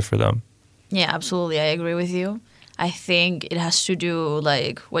idea for them. Yeah, absolutely. I agree with you. I think it has to do,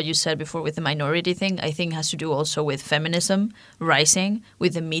 like what you said before with the minority thing, I think it has to do also with feminism rising,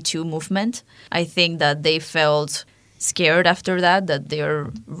 with the Me Too movement. I think that they felt scared after that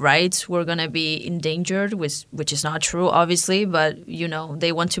their rights were going to be endangered, which is not true, obviously. But, you know,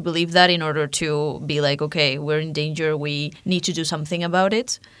 they want to believe that in order to be like, okay, we're in danger. We need to do something about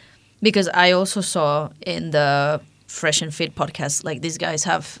it. Because I also saw in the Fresh and Fit podcast, like these guys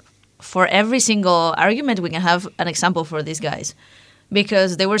have... For every single argument, we can have an example for these guys.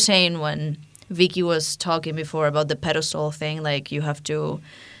 Because they were saying when Vicky was talking before about the pedestal thing, like you have to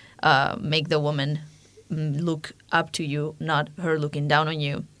make the woman look up to you, not her looking down on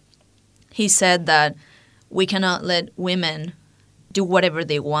you. He said that we cannot let women do whatever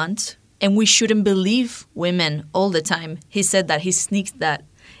they want, and we shouldn't believe women all the time. He said that he sneaks that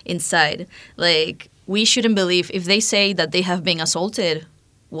inside. Like, we shouldn't believe if they say that they have been assaulted.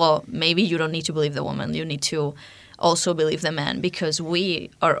 Well, maybe you don't need to believe the woman. You need to also believe the man, because we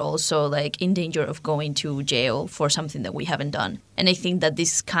are also like in danger of going to jail for something that we haven't done. And I think that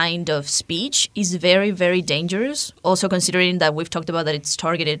this kind of speech is very, very dangerous. Also considering that we've talked about that it's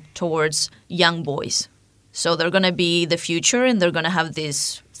targeted towards young boys. So they're going to be the future and they're going to have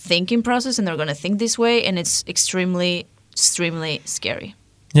this thinking process and they're going to think this way. And it's extremely, extremely scary.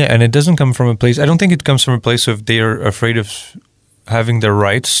 Yeah, and it doesn't come from a place... I don't think it comes from a place of they're afraid of having their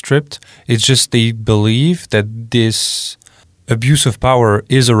rights stripped. It's just they believe that this abuse of power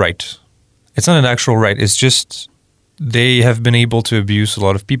is a right. It's not an actual right. It's just they have been able to abuse a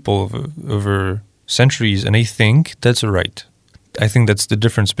lot of people over centuries, and they think that's a right. I think that's the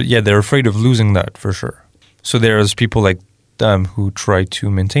difference. But yeah, they're afraid of losing that for sure. So there's people like them who try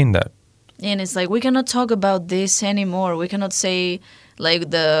to maintain that. And it's like, we cannot talk about this anymore. We cannot say,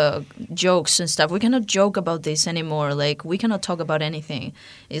 like, the jokes and stuff. We cannot joke about this anymore. Like, we cannot talk about anything.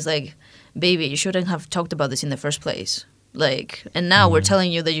 It's like, baby, you shouldn't have talked about this in the first place. Like, and now we're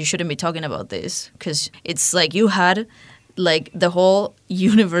telling you that you shouldn't be talking about this. Because it's like you had, like, the whole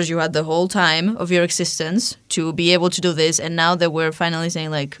universe, you had the whole time of your existence to be able to do this. And now that we're finally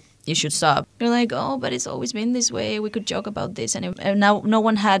saying, like, you should stop. You're like, oh, but it's always been this way. We could joke about this. And now no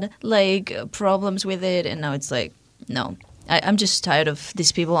one had, like, problems with it. And now it's like, no. I'm just tired of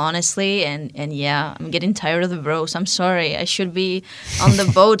these people, honestly. And yeah, I'm getting tired of the bros. I'm sorry. I should be on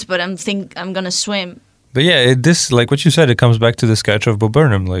the boat, but I'm going to swim. But yeah, this, like what you said, it comes back to the sketch of Bo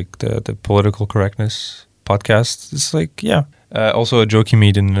Burnham, like the political correctness podcast. It's like, yeah. Also, a joke he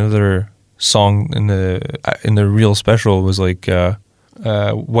made in another song in the real special was like...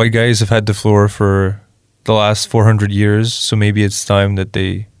 white guys have had the floor for the last 400 years, so maybe it's time that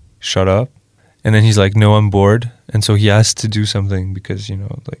they shut up. And then he's like, no, I'm bored. And so he has to do something because, you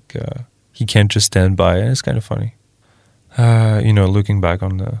know, like, he can't just stand by. And it's kind of funny, you know, looking back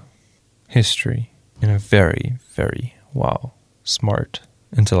on the history in a very, very, smart,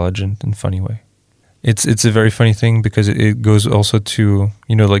 intelligent, and funny way. It's a very funny thing because it goes also to,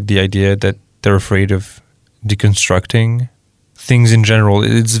 you know, like the idea that they're afraid of deconstructing things in general.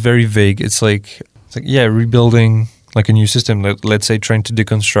 It's very vague. It's like yeah, rebuilding like a new system. Let's say trying to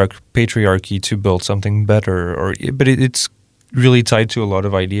deconstruct patriarchy to build something better. But it's really tied to a lot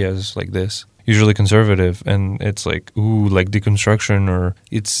of ideas like this, usually conservative, and it's like, ooh, like deconstruction, or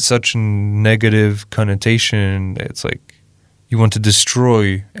it's such a negative connotation. It's like you want to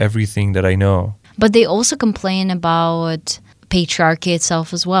destroy everything that I know. But they also complain about patriarchy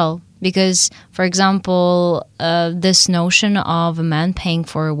itself as well. Because, for example, this notion of a man paying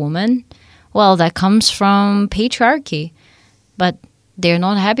for a woman, well, that comes from patriarchy. But they're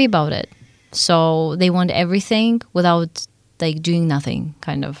not happy about it. So they want everything without, like, doing nothing,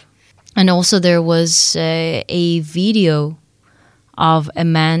 kind of. And also there was a video of a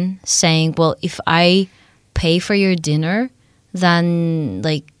man saying, well, if I pay for your dinner, then,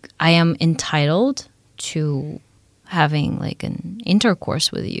 like, I am entitled to having like an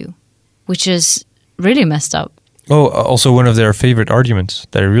intercourse with you, which is really messed up. Oh, also one of their favorite arguments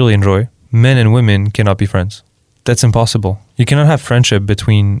that I really enjoy. Men and women cannot be friends. That's impossible. You cannot have friendship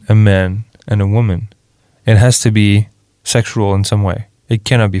between a man and a woman. It has to be sexual in some way. It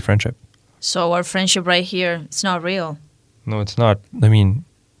cannot be friendship. So our friendship right here, it's not real. No, it's not. I mean,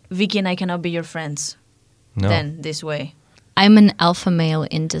 Vicky and I cannot be your friends. no. Then this way. I'm an alpha male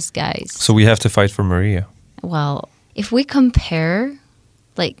in disguise. So we have to fight for Maria. Well, if we compare,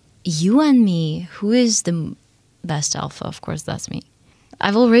 like, you and me, who is the best alpha? Of course, that's me.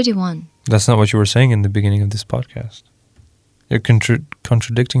 I've already won. That's not what you were saying in the beginning of this podcast. You're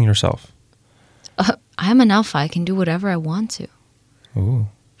contradicting yourself. I'm an alpha. I can do whatever I want to. Ooh,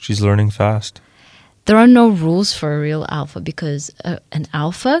 she's learning fast. There are no rules for a real alpha because an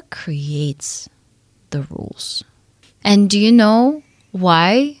alpha creates the rules. And do you know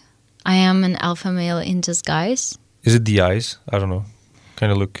why I am an alpha male in disguise? Is it the eyes? I don't know.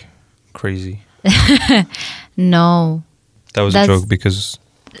 Kind of look crazy. No. That was That's- a joke because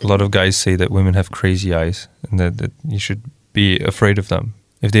a lot of guys say that women have crazy eyes and that you should be afraid of them.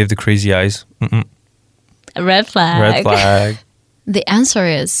 If they have the crazy eyes, Red flag. red flag. The answer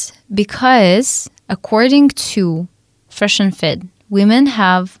is because according to Fresh and Fit, women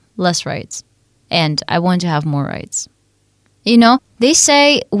have less rights. And I want to have more rights. You know, they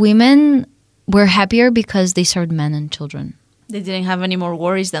say women were happier because they served men and children. They didn't have any more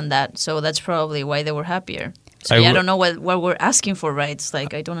worries than that. So that's probably why they were happier. So I I w- don't know what we're asking for rights.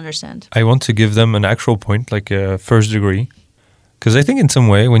 Like, I don't understand. I want to give them an actual point, like a first degree. Because I think in some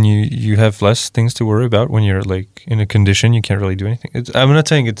way, when you have less things to worry about, when you're like in a condition, you can't really do anything. I'm not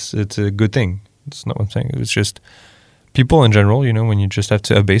saying it's a good thing. It's not what I'm saying. It's just people in general, you know, when you just have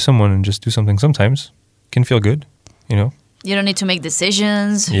to obey someone and just do something sometimes, can feel good, you know. You don't need to make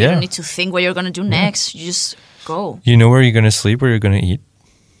decisions. You Yeah. don't need to think what you're going to do next. You just go. You know where you're going to sleep, where you're going to eat.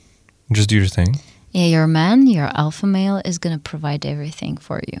 Just do your thing. Yeah, your man, your alpha male is going to provide everything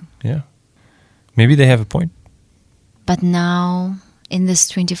for you. Yeah. Maybe they have a point. But now, in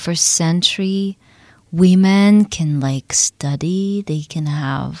this 21st century, women can like study, they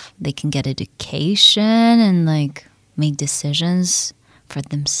can get education and like make decisions for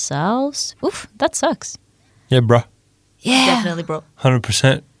themselves. Oof, that sucks. Yeah, bruh. Yeah. Definitely, bro.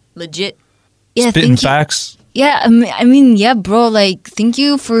 100%. Legit. Yeah, Spitting thank you. facts. Yeah, I mean, yeah, bro, like, thank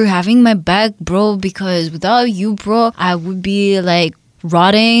you for having my back, bro, because without you, bro, I would be, like,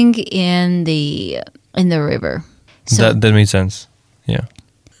 rotting in the river. So, That made sense. Yeah.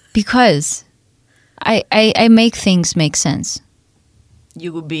 because I make things make sense.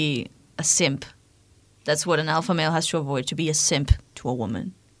 You would be a simp. That's what an alpha male has to avoid, to be a simp to a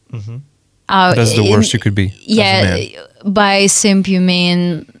woman. That's the worst you could be. as a Yeah, man. by simp, you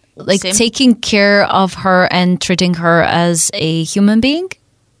mean, like, Simp? taking care of her and treating her as a human being?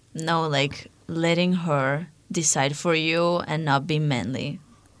 No, like letting her decide for you and not be manly.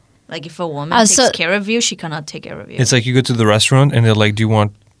 Like if a woman takes so- care of you, she cannot take care of you. It's like you go to the restaurant and they're like, do you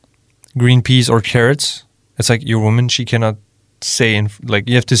want green peas or carrots? It's like your woman, she cannot say, like,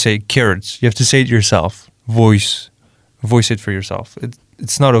 you have to say carrots. You have to say it yourself. Voice it for yourself.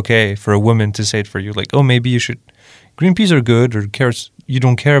 It's not okay for a woman to say it for you. Like, oh, maybe you should. Green peas are good or carrots. You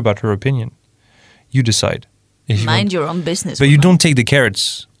don't care about her opinion. You decide. If you Mind want- your own business. But you woman. don't take the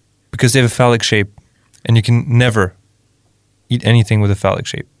carrots because they have a phallic shape. And you can never eat anything with a phallic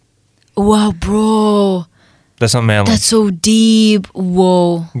shape. Wow, bro. That's not manly. That's so deep.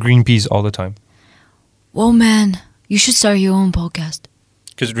 Whoa. Green peas all the time. Whoa, man. You should start your own podcast.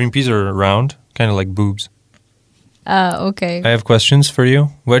 Because green peas are round, kind of like boobs. Okay. I have questions for you.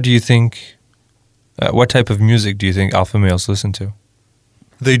 What do you think, what type of music do you think alpha males listen to?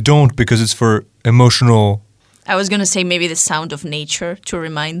 They don't because it's for emotional. I was gonna say maybe the sound of nature to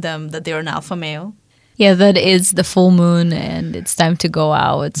remind them that they're an alpha male. Yeah, that is the full moon and it's time to go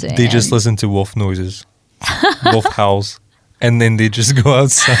out. They just listen to wolf noises, wolf howls. And then they just go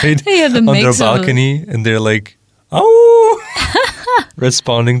outside Yeah, the on their mix of- balcony and they're like, oh,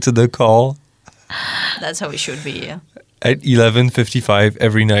 responding to the call. That's how it should be. Yeah. At 11:55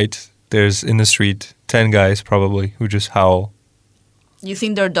 every night, there's in the street 10 guys probably who just howl. You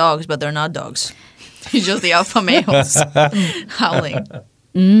think they're dogs, but they're not dogs. It's just the alpha males howling.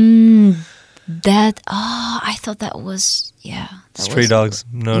 I thought that was, Stray dogs.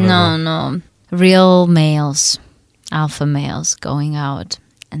 No. No. Real males, alpha males going out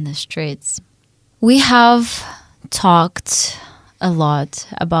in the streets. We have talked a lot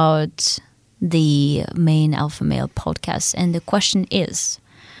about the main alpha male podcast, and the question is,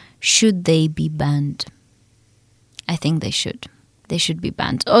 should they be banned? I think they should. they should be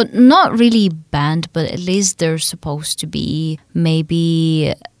banned. Oh, not really banned, but at least there's supposed to be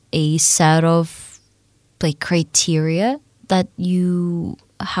maybe a set of like criteria that you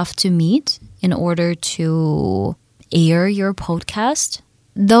have to meet in order to air your podcast.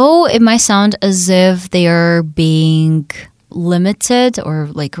 Though it might sound as if they are being limited or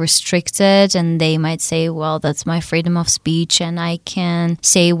like restricted, and they might say, well, that's my freedom of speech and I can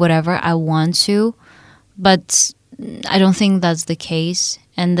say whatever I want to. But I don't think that's the case,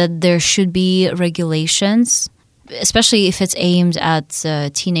 and that there should be regulations, especially if it's aimed at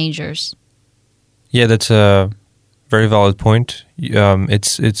teenagers. Yeah, that's a very valid point.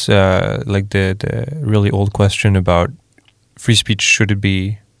 It's like the really old question about free speech. Should it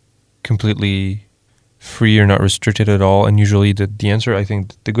be completely free or not restricted at all? And usually the answer, I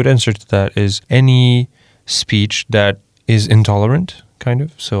think the good answer to that is any speech that is intolerant, kind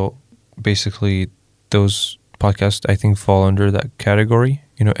of. So basically those podcasts, I think, fall under that category.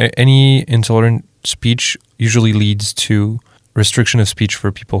 You know, any intolerant speech usually leads to restriction of speech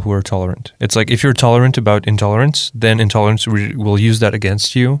for people who are tolerant. It's like if you're tolerant about intolerance, then intolerance will use that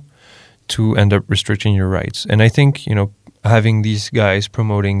against you to end up restricting your rights. And I think, you know, having these guys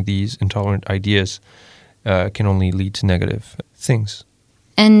promoting these intolerant ideas can only lead to negative things.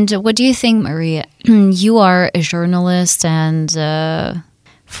 And what do you think, Maria? You are a journalist, and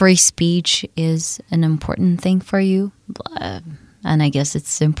free speech is an important thing for you. And I guess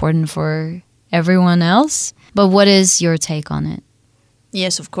it's important for everyone else. But what is your take on it?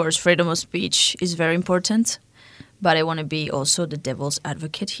 Yes, of course, freedom of speech is very important. But I want to be also the devil's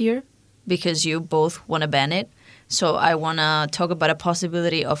advocate here, because you both want to ban it. So I want to talk about a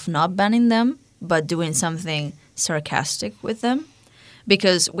possibility of not banning them, but doing something sarcastic with them.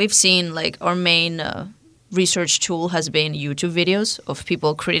 Because we've seen, like, our main research tool has been YouTube videos of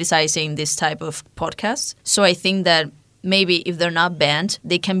people criticizing this type of podcasts. So I think that maybe if they're not banned,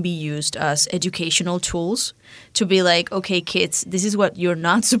 they can be used as educational tools to be like, okay, kids, this is what you're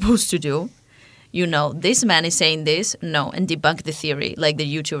not supposed to do. You know, this man is saying this, no, and debunk the theory like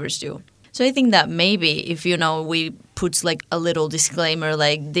the YouTubers do. So I think that maybe if, you know, we put like a little disclaimer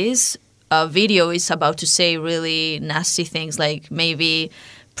like this video is about to say really nasty things, like maybe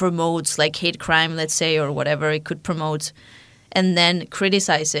promotes like hate crime, let's say, or whatever it could promote, and then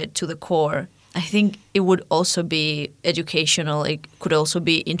criticize it to the core, I think it would also be educational. It could also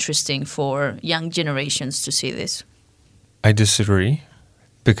be interesting for young generations to see this. I disagree,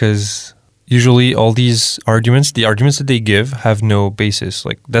 because usually all these arguments, the arguments that they give have no basis.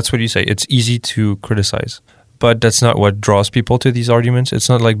 Like, that's what you say. It's easy to criticize. But that's not what draws people to these arguments. It's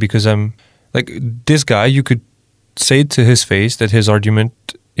not like because I'm... Like, this guy, you could say to his face that his argument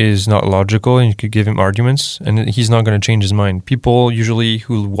is not logical, and you could give him arguments, and he's not going to change his mind. People usually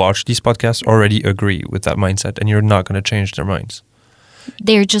who watch these podcasts already agree with that mindset, and you're not going to change their minds.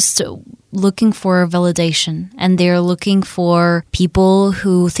 They're just looking for validation, and they're looking for people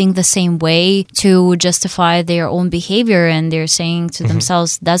who think the same way to justify their own behavior, and they're saying to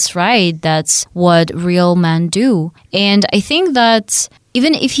themselves, that's right, that's what real men do. And I think that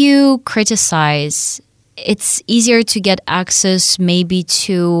even if you criticize, it's easier to get access maybe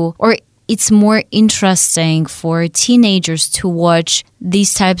to, or it's more interesting for teenagers to watch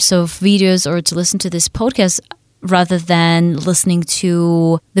these types of videos or to listen to this podcast rather than listening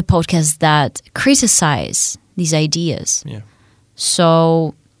to the podcasts that criticize these ideas. Yeah.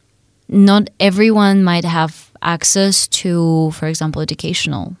 So not everyone might have access to, for example,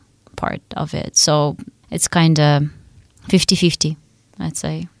 educational part of it. So it's kind of 50-50, I'd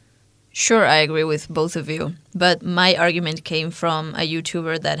say. Sure, I agree with both of you. But my argument came from a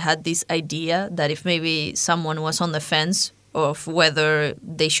YouTuber that had this idea that if maybe someone was on the fence of whether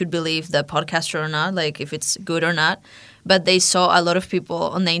they should believe the podcaster or not, like if it's good or not, but they saw a lot of people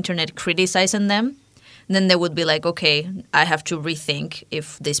on the internet criticizing them, then they would be like, okay, I have to rethink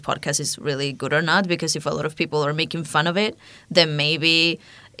if this podcast is really good or not, because if a lot of people are making fun of it, then maybe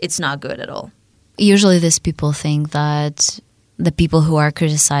it's not good at all. Usually these people think that the people who are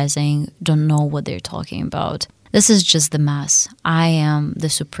criticizing don't know what they're talking about. This is just the mass. I am the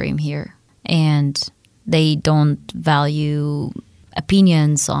supreme here. And they don't value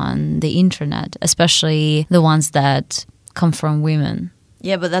opinions on the internet, especially the ones that come from women.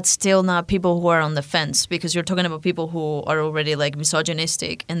 Yeah, but that's still not people who are on the fence, because you're talking about people who are already like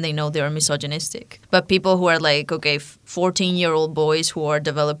misogynistic and they know they are misogynistic. But people who are like, okay, 14-year-old boys who are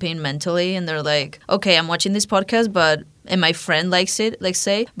developing mentally and they're like, okay, I'm watching this podcast, and my friend likes it, let's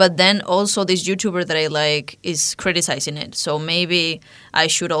say. But then also this YouTuber that I like is criticizing it. So maybe I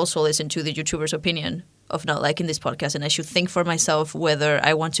should also listen to the YouTuber's opinion of not liking this podcast, and I should think for myself whether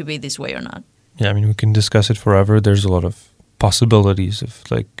I want to be this way or not. Yeah, I mean, we can discuss it forever. There's a lot of possibilities of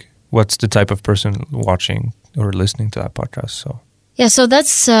like what's the type of person watching or listening to that podcast. So Yeah, so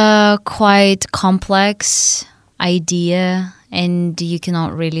that's a quite complex idea, and you cannot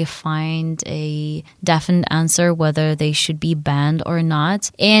really find a definite answer whether they should be banned or not.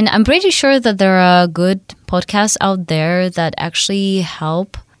 And I'm pretty sure that there are good podcasts out there that actually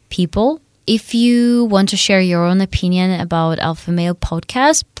help people. If you want to share your own opinion about Alpha Male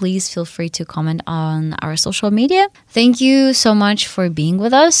Podcast, please feel free to comment on our social media. Thank you so much for being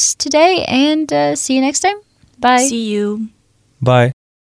with us today, and see you next time. Bye. See you. bye.